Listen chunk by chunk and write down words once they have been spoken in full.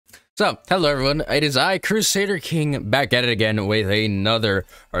So, hello everyone, it is I, Crusader King, back at it again with another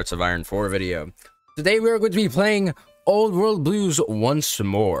Hearts of Iron 4 video. Today we are going to be playing Old World Blues once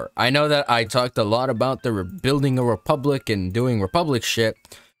more. I know that I talked a lot about the building a republic and doing republic shit,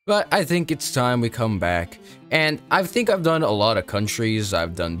 but I think it's time we come back. And I think I've done a lot of countries.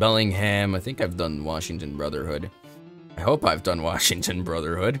 I've done Bellingham, I think I've done Washington Brotherhood. I hope I've done Washington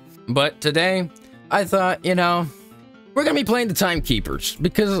Brotherhood. But today, I thought, you know, we're going to be playing the Timekeepers,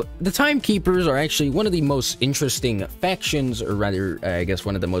 because the Timekeepers are actually one of the most interesting factions, or rather, I guess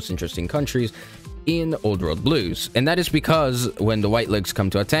one of the most interesting countries in Old World Blues. And that is because when the White Legs come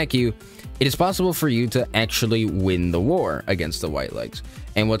to attack you, it is possible for you to actually win the war against the White Legs.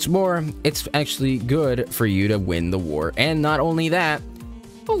 And what's more, it's actually good for you to win the war. And not only that,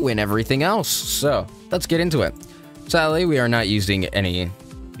 but win everything else. So, let's get into it. Sadly, we are not using any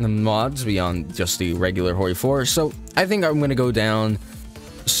mods beyond just the regular Hoi4, so I think I'm gonna go down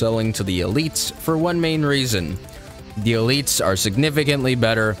selling to the elites for one main reason. The elites are significantly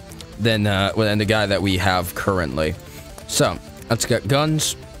better than the guy that we have currently. So let's get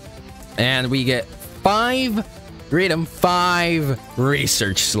guns, and we get 5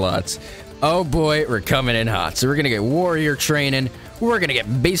 research slots. Oh boy, we're coming in hot. So we're gonna get warrior training. We're going to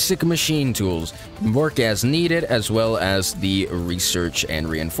get basic machine tools, work as needed, as well as the research and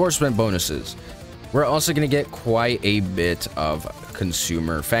reinforcement bonuses. We're also going to get quite a bit of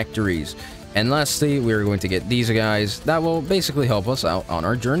consumer factories. And lastly, we're going to get these guys that will basically help us out on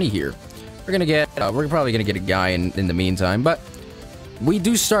our journey here. We're going to get, we're probably going to get a guy in the meantime, but we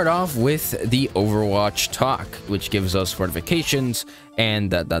do start off with the Overwatch talk, which gives us fortifications,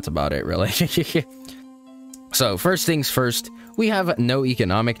 and that's about it, really. So, first things first, we have no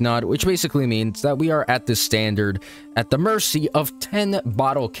economic nod, which basically means that we are at the standard, at the mercy of 10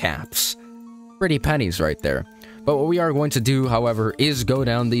 bottle caps. Pretty pennies right there. But what we are going to do, however, is go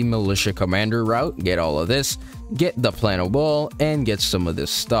down the militia commander route, get all of this, get the plan of wall, and get some of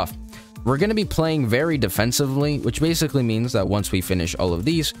this stuff. We're going to be playing very defensively, which basically means that once we finish all of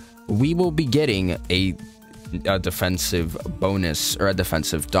these, we will be getting a defensive bonus, or a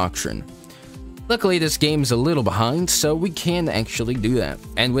defensive doctrine. Luckily, this game's a little behind, so we can actually do that.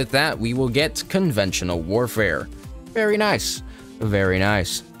 And with that, we will get conventional warfare. Very nice. Very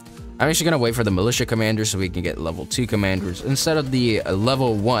nice. I'm actually going to wait for the militia commander so we can get level 2 commanders instead of the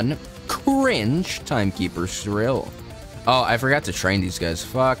level 1 cringe timekeepers drill. Oh, I forgot to train these guys.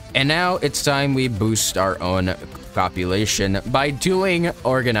 Fuck. And now it's time we boost our own population by doing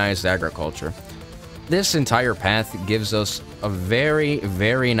organized agriculture. This entire path gives us a very,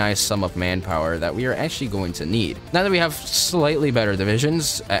 very nice sum of manpower that we are actually going to need. Now that we have slightly better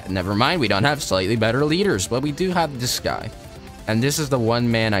divisions, never mind, we don't have slightly better leaders, but we do have this guy. And this is the one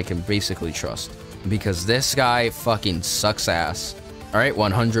man I can basically trust, because this guy fucking sucks ass. Alright,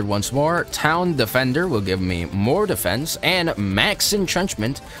 100 once more. Town Defender will give me more defense, and Max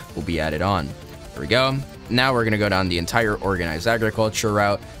Entrenchment will be added on. There we go. Now we're going to go down the entire organized agriculture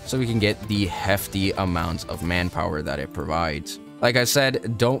route so we can get the hefty amounts of manpower that it provides. Like I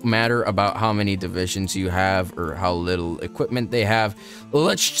said, don't matter about how many divisions you have or how little equipment they have.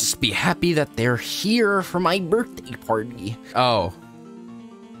 Let's just be happy that they're here for my birthday party. Oh.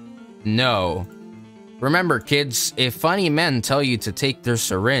 No. Remember, kids, if funny men tell you to take their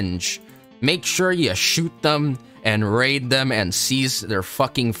syringe, make sure you shoot them and raid them and seize their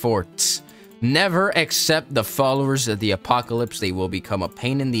fucking forts. Never accept the followers of the apocalypse. They will become a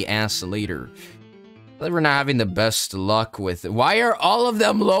pain in the ass later. We're not having the best luck with it. Why are all of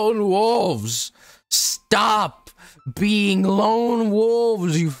them lone wolves? Stop being lone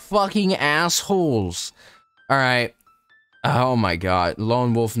wolves, you fucking assholes. Alright. Oh my god.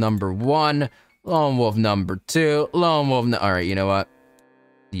 Lone wolf number 1. Lone wolf number 2. Lone wolf... Alright, you know what?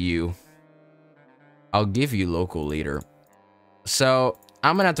 You. I'll give you local leader. So...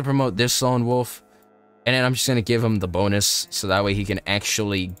 I'm gonna have to promote this lone wolf, and then I'm just gonna give him the bonus, so that way he can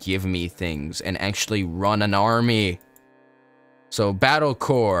actually give me things, and actually run an army. So, battle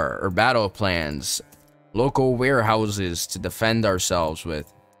core, or battle plans, local warehouses to defend ourselves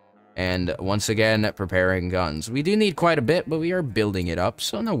with, and once again, preparing guns. We do need quite a bit, but we are building it up,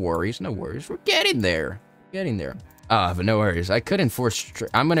 so no worries, no worries. We're getting there. Getting there. But no worries. I could enforce...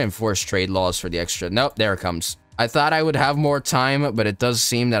 I'm gonna enforce trade laws for the extra... Nope, there it comes. I thought I would have more time, but it does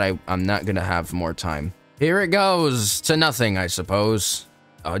seem that I'm not gonna have more time. Here it goes to nothing, I suppose.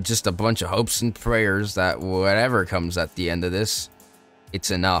 Just a bunch of hopes and prayers that whatever comes at the end of this, it's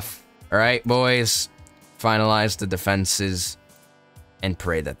enough. Alright, boys, finalize the defenses and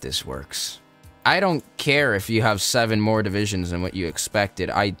pray that this works. I don't care if you have 7 more divisions than what you expected.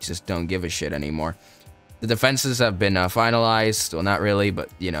 I just don't give a shit anymore. The defenses have been finalized. Well, not really, but,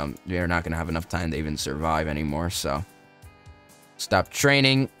 you know, we're not going to have enough time to even survive anymore, so. Stop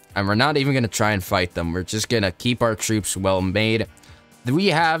training, and we're not even going to try and fight them. We're just going to keep our troops well made. We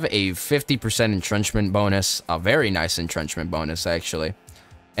have a 50% entrenchment bonus, a very nice entrenchment bonus, actually.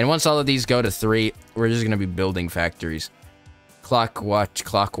 And once all of these go to 3, we're just going to be building factories. Clock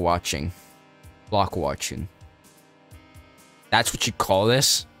watching. That's what you call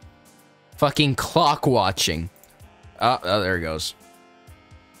this? Fucking clock watching. Oh, there it goes.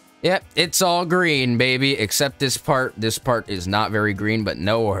 Yep, it's all green, baby, except this part. This part is not very green, but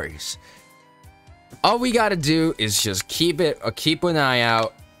no worries. All we gotta do is just keep an eye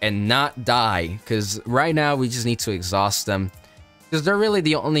out and not die, because right now we just need to exhaust them, because they're really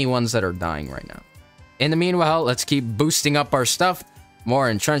the only ones that are dying right now. In the meanwhile, let's keep boosting up our stuff,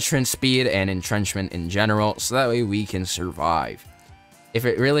 more entrenchment speed and entrenchment in general, so that way we can survive. If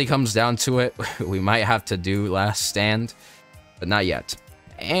it really comes down to it, we might have to do last stand, but not yet.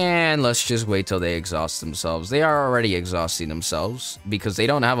 And let's just wait till they exhaust themselves. They are already exhausting themselves because they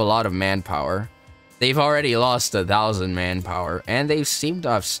don't have a lot of manpower. They've already lost 1,000 manpower, and they seem to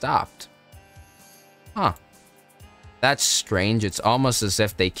have stopped. Huh. That's strange. It's almost as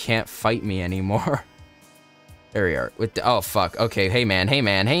if they can't fight me anymore. There we are. Oh, fuck. Okay, hey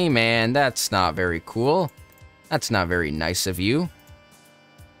man. That's not very cool. That's not very nice of you.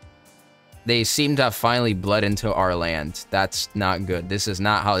 They seem to have finally bled into our land. That's not good. This is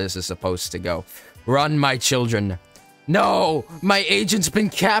not how this is supposed to go. Run, my children. No! My agent's been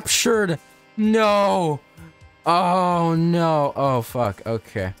captured! No! Oh, no. Oh, fuck.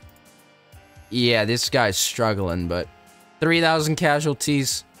 Okay. Yeah, this guy's struggling, but 3,000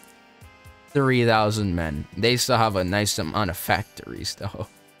 casualties. 3,000 men. They still have a nice amount of factories, though.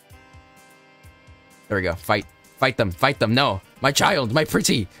 There we go. Fight. Fight them. Fight them. No. My child. My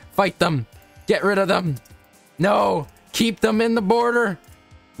pretty. Fight them. Get rid of them. No. Keep them in the border.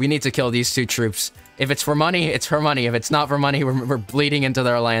 We need to kill these 2 troops. If it's for money, it's for money. If it's not for money, we're bleeding into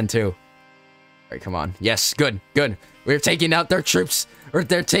their land, too. All right, come on. Yes, good, good. We're taking out their troops. Or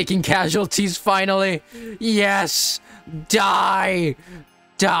they're taking casualties, finally. Yes. Die.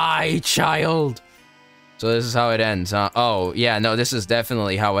 Die, child. So this is how it ends, huh? Oh, yeah, no, this is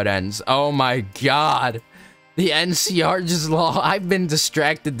definitely how it ends. Oh, my God. The NCR just I've been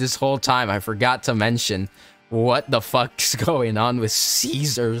distracted this whole time. I forgot to mention what the fuck's going on with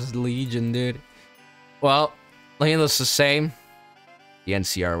Caesar's Legion, dude. Well, needless to say, the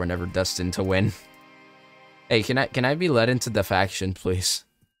NCR were never destined to win. Hey, can I be led into the faction, please?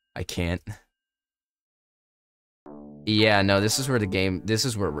 I can't. Yeah, no, this is where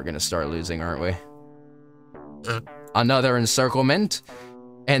we're gonna start losing, aren't we? Another encirclement.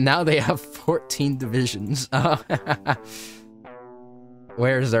 And now they have 14 divisions.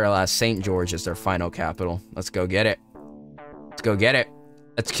 Where's their last? St. George is their final capital. Let's go get it. Let's go get it.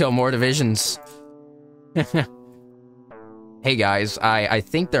 Let's kill more divisions. Hey guys, I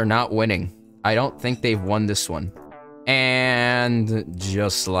think they're not winning. I don't think they've won this one. And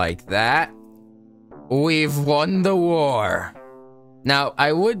just like that, we've won the war. Now,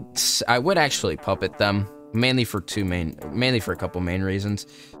 I would actually puppet them. Mainly for a couple main reasons.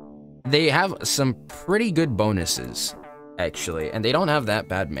 They have some pretty good bonuses, actually, and they don't have that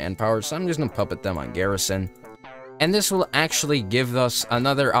bad manpower, so I'm just gonna puppet them on garrison. And this will actually give us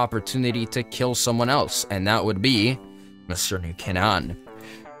another opportunity to kill someone else, and that would be Mr. New Canaan.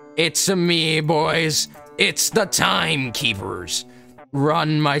 It's me, boys. It's the timekeepers.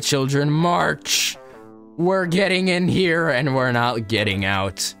 Run, my children, march. We're getting in here, and we're not getting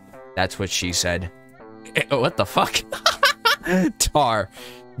out. That's what she said. What the fuck? Tar.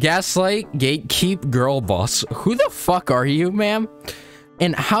 Gaslight, gatekeep, girl boss. Who the fuck are you, ma'am?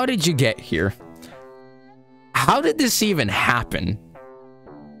 And how did you get here? How did this even happen?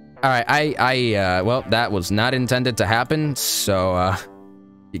 Alright, well, that was not intended to happen, so, I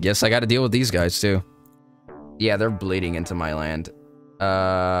guess I gotta deal with these guys, too. Yeah, they're bleeding into my land.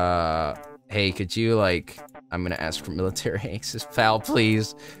 Hey, could you, like... I'm gonna ask for military access, pal,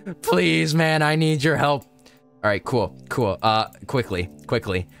 please. Please, man, I need your help. Alright, cool. Quickly.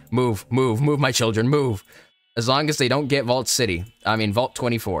 Move, my children, move. As long as they don't get Vault City. I mean, Vault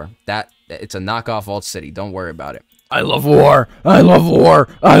 24. It's a knockoff Vault City. Don't worry about it. I love war!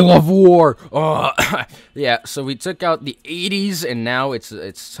 Yeah, so we took out the 80s, and now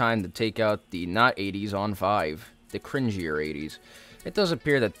it's time to take out the not 80s on 5. The cringier 80s. It does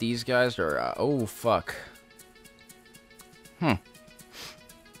appear that these guys are, oh, fuck.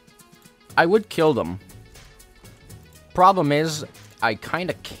 I would kill them. Problem is, I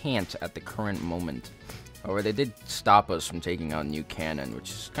kinda can't at the current moment. However, they did stop us from taking on New Canaan, which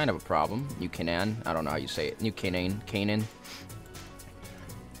is kind of a problem. New Canaan, I don't know how you say it. New Canaan, Canaan.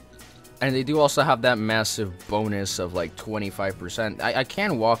 And they do also have that massive bonus of like 25%. I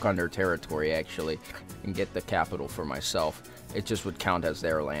can walk on their territory, actually, and get the capital for myself. It just would count as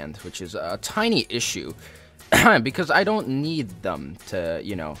their land, which is a tiny issue. Because I don't need them to,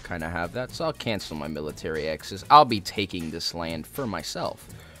 you know, kind of have that. So I'll cancel my military axis. I'll be taking this land for myself.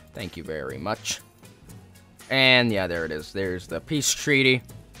 Thank you very much. And yeah, there it is. There's the peace treaty.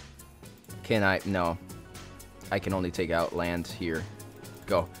 Can I? No. I can only take out land here.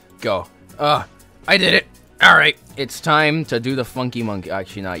 Go. Go. I did it. Alright. It's time to do the funky monkey.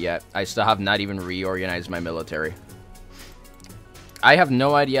 Actually, not yet. I still have not even reorganized my military. I have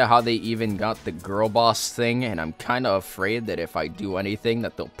no idea how they even got the girl boss thing, and I'm kind of afraid that if I do anything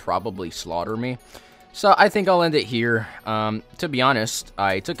that they'll probably slaughter me. So I think I'll end it here. To be honest,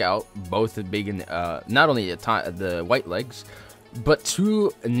 I took out both the big and not only the white legs, but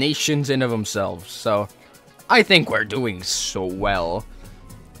 2 nations in of themselves. So I think we're doing so well.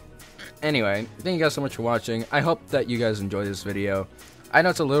 Anyway, thank you guys so much for watching. I hope that you guys enjoyed this video. I know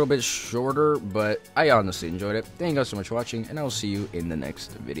it's a little bit shorter, but I honestly enjoyed it. Thank you guys so much for watching, and I will see you in the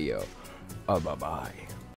next video. Bye-bye.